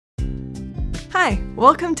Hi,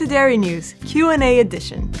 welcome to Dairy News, Q&A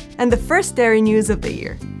edition, and the first Dairy News of the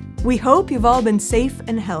year. We hope you've all been safe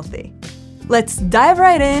and healthy. Let's dive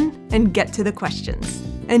right in and get to the questions.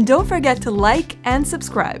 And don't forget to like and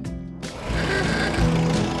subscribe.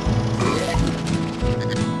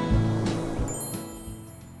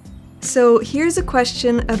 So here's a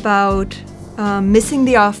question about missing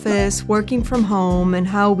the office, working from home, and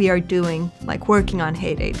how we are doing, like working on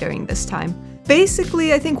Heyday during this time.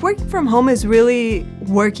 Basically, I think working from home is really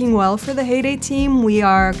working well for the Heyday team. We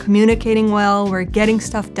are communicating well, we're getting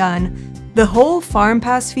stuff done. The whole Farm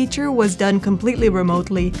Pass feature was done completely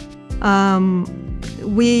remotely.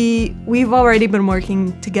 We've already been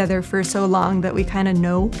working together for so long that we kind of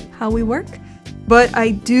know how we work. But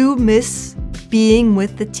I do miss being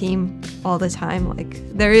with the team all the time. Like,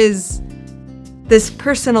 there is this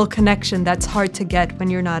personal connection that's hard to get when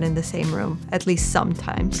you're not in the same room, at least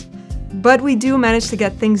sometimes. But we do manage to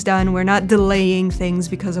get things done. We're not delaying things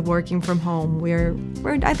because of working from home.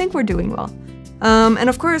 I think we're doing well. And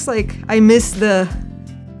of course, like, I miss the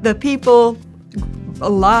people a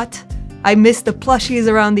lot. I miss the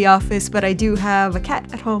plushies around the office, but I do have a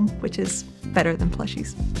cat at home, which is better than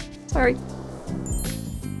plushies. Sorry.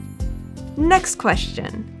 Next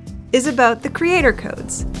question is about the creator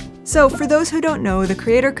codes. So for those who don't know, the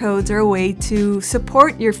creator codes are a way to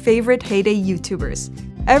support your favorite Heyday YouTubers.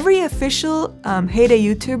 Every official Heyday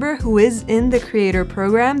YouTuber who is in the creator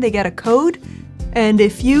program, they get a code, and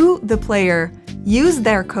if you, the player, use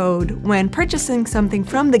their code when purchasing something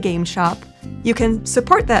from the game shop, you can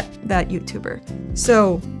support that YouTuber.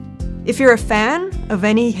 So if you're a fan of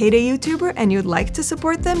any Heyday YouTuber and you'd like to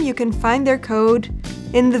support them, you can find their code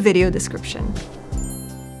in the video description.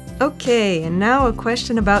 Okay, and now a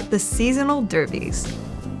question about the seasonal derbies.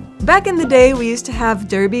 Back in the day, we used to have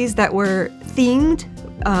derbies that were themed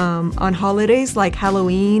on holidays like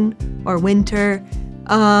Halloween or winter,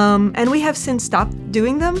 and we have since stopped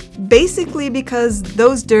doing them, basically because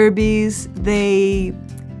those derbies, they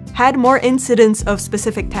had more incidents of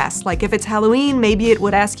specific tasks. Like if it's Halloween, maybe it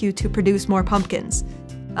would ask you to produce more pumpkins.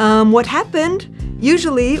 What happened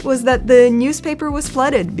usually was that the newspaper was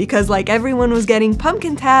flooded because like everyone was getting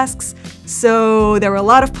pumpkin tasks, so there were a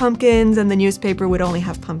lot of pumpkins and the newspaper would only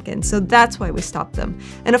have pumpkins, so that's why we stopped them.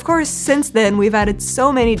 And of course, since then, we've added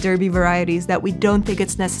so many derby varieties that we don't think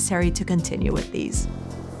it's necessary to continue with these.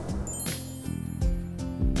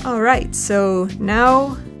 Alright, so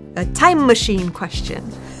now a time machine question.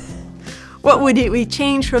 What would we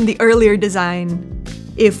change from the earlier design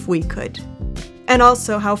if we could? And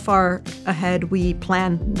also how far ahead we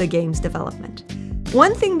plan the game's development.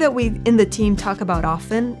 One thing that we in the team talk about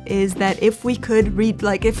often is that if we could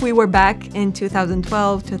if we were back in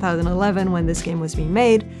 2012, 2011 when this game was being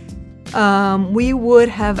made, we would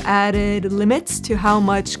have added limits to how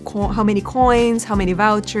many coins, how many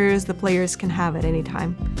vouchers the players can have at any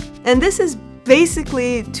time. And this is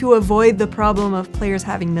basically to avoid the problem of players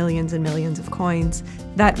having millions and millions of coins.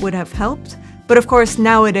 That would have helped. But of course,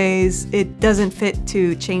 nowadays, it doesn't fit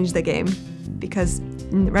to change the game because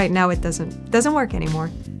right now it doesn't work anymore.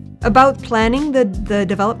 About planning the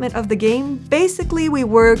development of the game, basically we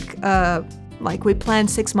work, we plan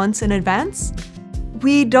 6 months in advance.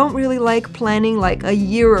 We don't really like planning like a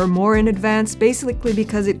year or more in advance, basically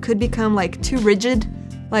because it could become like too rigid.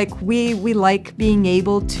 Like we like being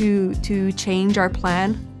able to change our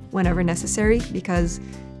plan whenever necessary because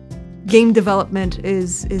game development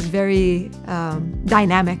is very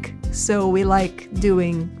dynamic, so we like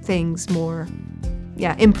doing things more,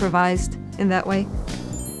 improvised in that way.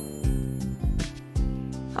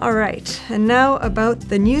 Alright, and now about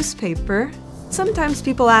the newspaper. Sometimes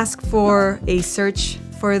people ask for a search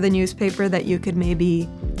for the newspaper that you could maybe,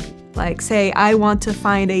 like, say, I want to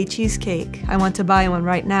find a cheesecake, I want to buy one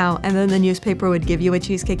right now, and then the newspaper would give you a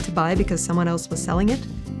cheesecake to buy because someone else was selling it.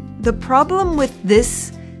 The problem with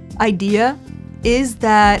this idea is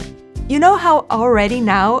that, you know how already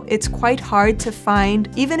now it's quite hard to find,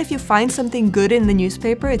 even if you find something good in the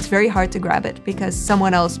newspaper, it's very hard to grab it because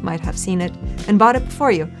someone else might have seen it and bought it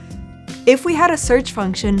before you. If we had a search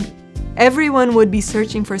function, everyone would be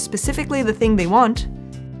searching for specifically the thing they want,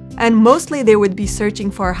 and mostly they would be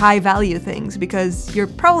searching for high value things because you're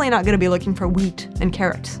probably not going to be looking for wheat and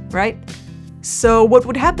carrots, right? So what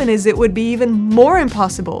would happen is it would be even more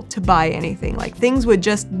impossible to buy anything. Like things would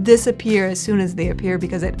just disappear as soon as they appear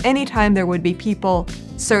because at any time there would be people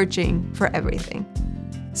searching for everything.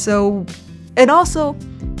 So, and also,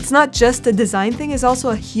 it's not just a design thing, it's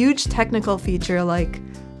also a huge technical feature like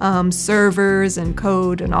servers and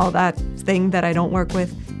code and all that thing that I don't work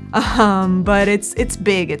with. But it's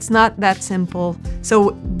big, it's not that simple.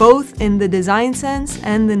 So both in the design sense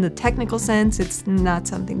and in the technical sense, it's not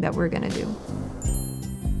something that we're gonna do.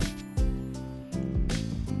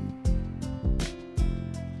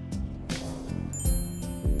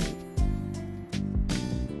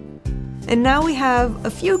 And now we have a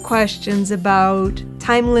few questions about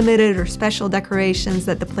time-limited or special decorations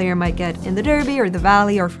that the player might get in the Derby or the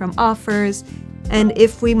Valley or from offers, and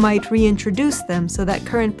if we might reintroduce them so that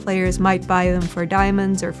current players might buy them for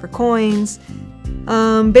diamonds or for coins.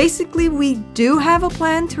 Basically, we do have a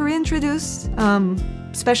plan to reintroduce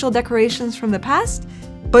special decorations from the past,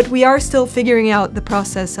 but we are still figuring out the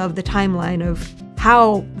process of the timeline of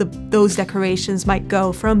how those decorations might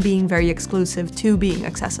go from being very exclusive to being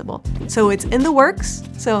accessible. So it's in the works,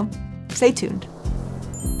 so stay tuned.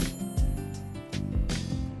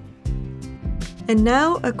 And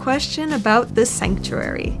now a question about the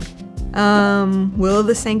sanctuary. Will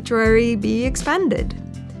the sanctuary be expanded?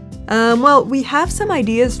 Well, we have some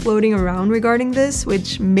ideas floating around regarding this,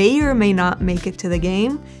 which may or may not make it to the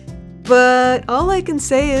game. But all I can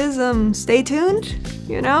say is, stay tuned.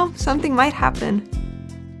 You know, something might happen.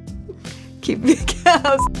 Keep the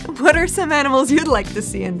cows. What are some animals you'd like to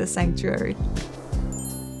see in the sanctuary?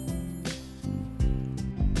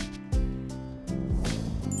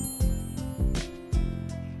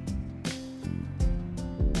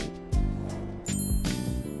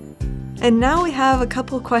 And now we have a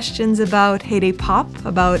couple questions about Heyday Pop,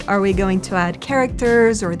 about are we going to add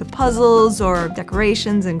characters or the puzzles or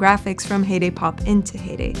decorations and graphics from Heyday Pop into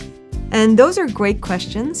Heyday? And those are great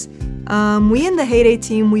questions. We in the Heyday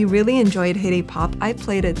team, we really enjoyed Heyday Pop. I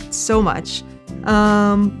played it so much.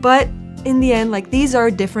 But in the end, like, these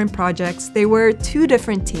are different projects. They were two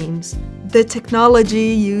different teams. The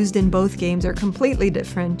technology used in both games are completely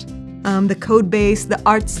different. The code base, the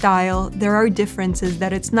art style, there are differences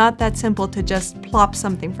that it's not that simple to just plop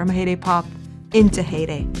something from Heyday Pop into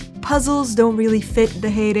Heyday. Puzzles don't really fit the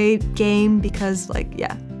Heyday game because, like,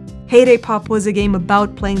 yeah. Heyday Pop was a game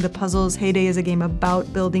about playing the puzzles, Heyday is a game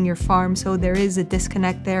about building your farm, so there is a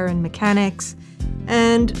disconnect there in mechanics.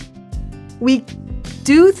 And we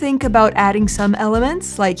do think about adding some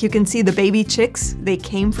elements, like you can see the baby chicks, they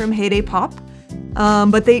came from Heyday Pop.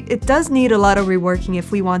 But it does need a lot of reworking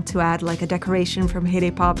if we want to add like a decoration from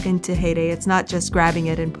Heyday Pop into Heyday. It's not just grabbing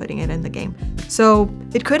it and putting it in the game. So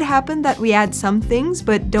it could happen that we add some things,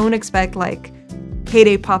 but don't expect like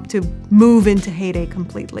Heyday Pop to move into Heyday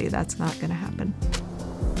completely. That's not gonna happen.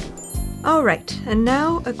 Alright, and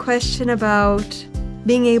now a question about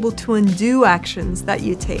being able to undo actions that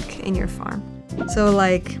you take in your farm. So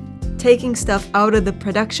like taking stuff out of the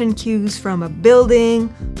production queues from a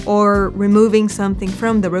building or removing something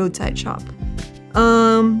from the roadside shop.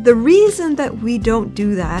 The reason that we don't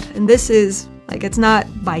do that, and this is like, it's not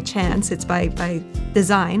by chance, it's by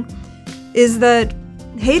design, is that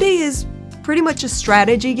Heyday is pretty much a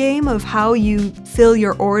strategy game of how you fill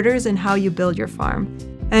your orders and how you build your farm.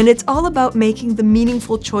 And it's all about making the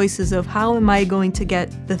meaningful choices of how am I going to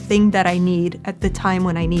get the thing that I need at the time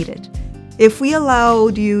when I need it. If we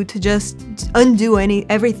allowed you to just undo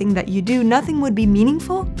everything that you do, nothing would be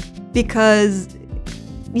meaningful because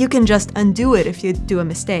you can just undo it if you do a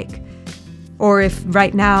mistake. Or if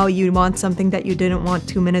right now you want something that you didn't want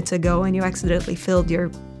 2 minutes ago and you accidentally filled your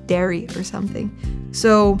dairy or something.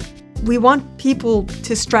 So we want people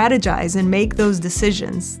to strategize and make those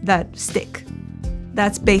decisions that stick.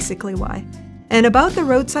 That's basically why. And about the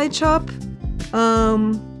roadside shop,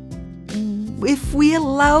 if we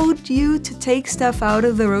allowed you to take stuff out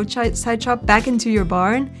of the roadside shop back into your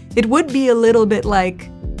barn, it would be a little bit like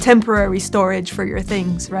temporary storage for your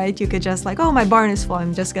things, right? You could just like, oh, my barn is full,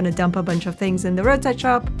 I'm just gonna dump a bunch of things in the roadside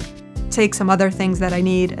shop, take some other things that I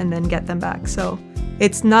need, and then get them back. So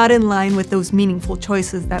it's not in line with those meaningful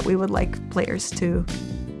choices that we would like players to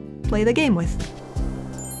play the game with.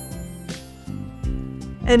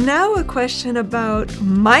 And now a question about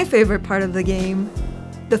my favorite part of the game,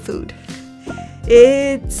 the food.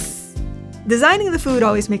 Designing the food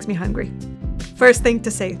always makes me hungry. First thing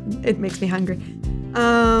to say, it makes me hungry.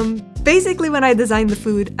 Basically when I design the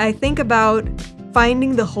food, I think about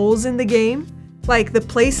finding the holes in the game, like the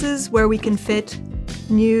places where we can fit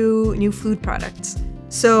new food products.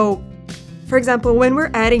 So, for example, when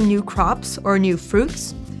we're adding new crops or new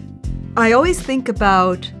fruits, I always think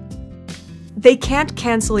about they can't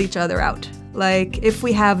cancel each other out. Like if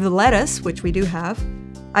we have the lettuce, which we do have,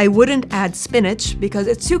 I wouldn't add spinach because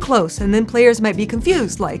it's too close and then players might be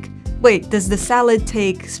confused, like, wait, does the salad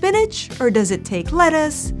take spinach or does it take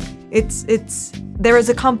lettuce? There is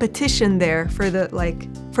a competition there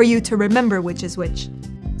for you to remember which is which.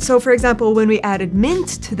 So for example, when we added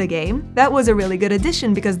mint to the game, that was a really good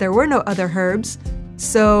addition because there were no other herbs.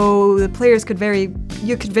 So the players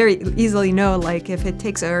you could very easily know, like, if it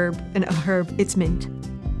takes a herb, it's mint.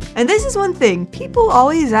 And this is one thing, people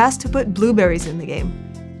always ask to put blueberries in the game.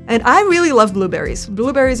 And I really love blueberries.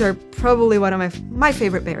 Blueberries are probably one of my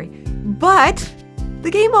favorite berry. But the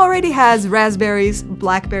game already has raspberries,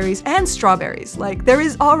 blackberries, and strawberries. Like, there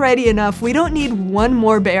is already enough. We don't need one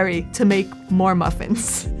more berry to make more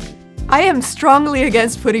muffins. I am strongly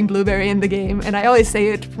against putting blueberry in the game, and I always say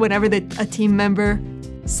it whenever a team member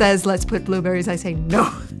says, let's put blueberries, I say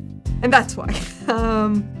no. And that's why.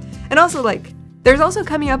 And also, like, there's also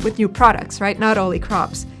coming up with new products, right? Not only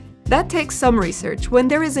crops. That takes some research. When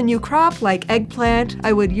there is a new crop, like eggplant,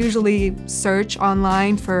 I would usually search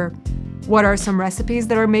online for what are some recipes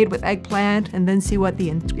that are made with eggplant, and then see what the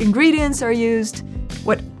ingredients are used,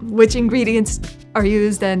 which ingredients are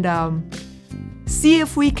used, and see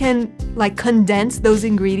if we can like condense those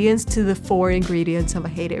ingredients to the 4 ingredients of a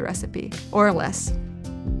heyday recipe or less.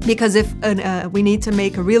 Because if we need to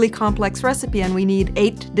make a really complex recipe and we need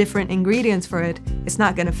 8 different ingredients for it, it's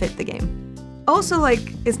not gonna fit the game. Also,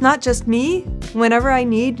 like, it's not just me. Whenever I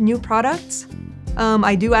need new products,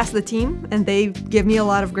 I do ask the team, and they give me a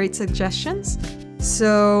lot of great suggestions.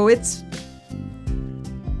 So it's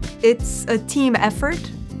a team effort.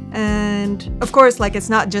 And of course, like, it's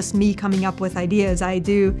not just me coming up with ideas. I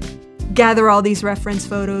do gather all these reference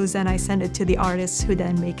photos and I send it to the artists, who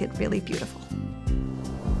then make it really beautiful.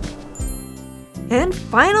 And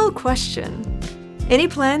final question. Any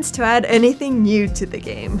plans to add anything new to the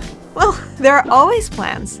game? Well, there are always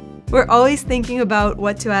plans. We're always thinking about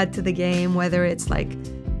what to add to the game, whether it's like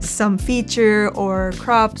some feature or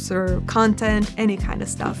crops or content, any kind of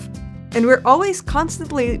stuff. And we're always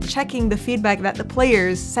constantly checking the feedback that the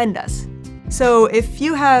players send us. So if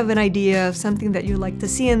you have an idea of something that you'd like to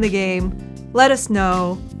see in the game, let us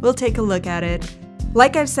know. We'll take a look at it.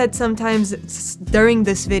 Like I've said sometimes during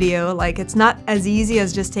this video, like, it's not as easy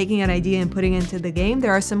as just taking an idea and putting it into the game.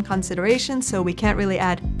 There are some considerations, so we can't really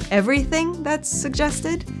add everything that's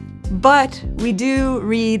suggested, but we do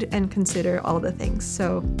read and consider all the things.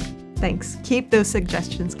 So thanks. Keep those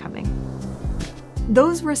suggestions coming.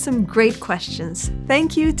 Those were some great questions.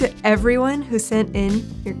 Thank you to everyone who sent in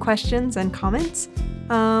your questions and comments.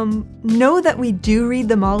 Know that we do read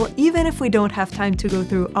them all, even if we don't have time to go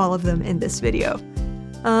through all of them in this video.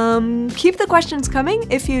 Keep the questions coming.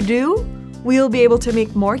 If you do, we'll be able to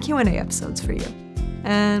make more Q&A episodes for you.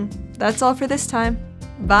 And that's all for this time.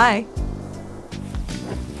 Bye!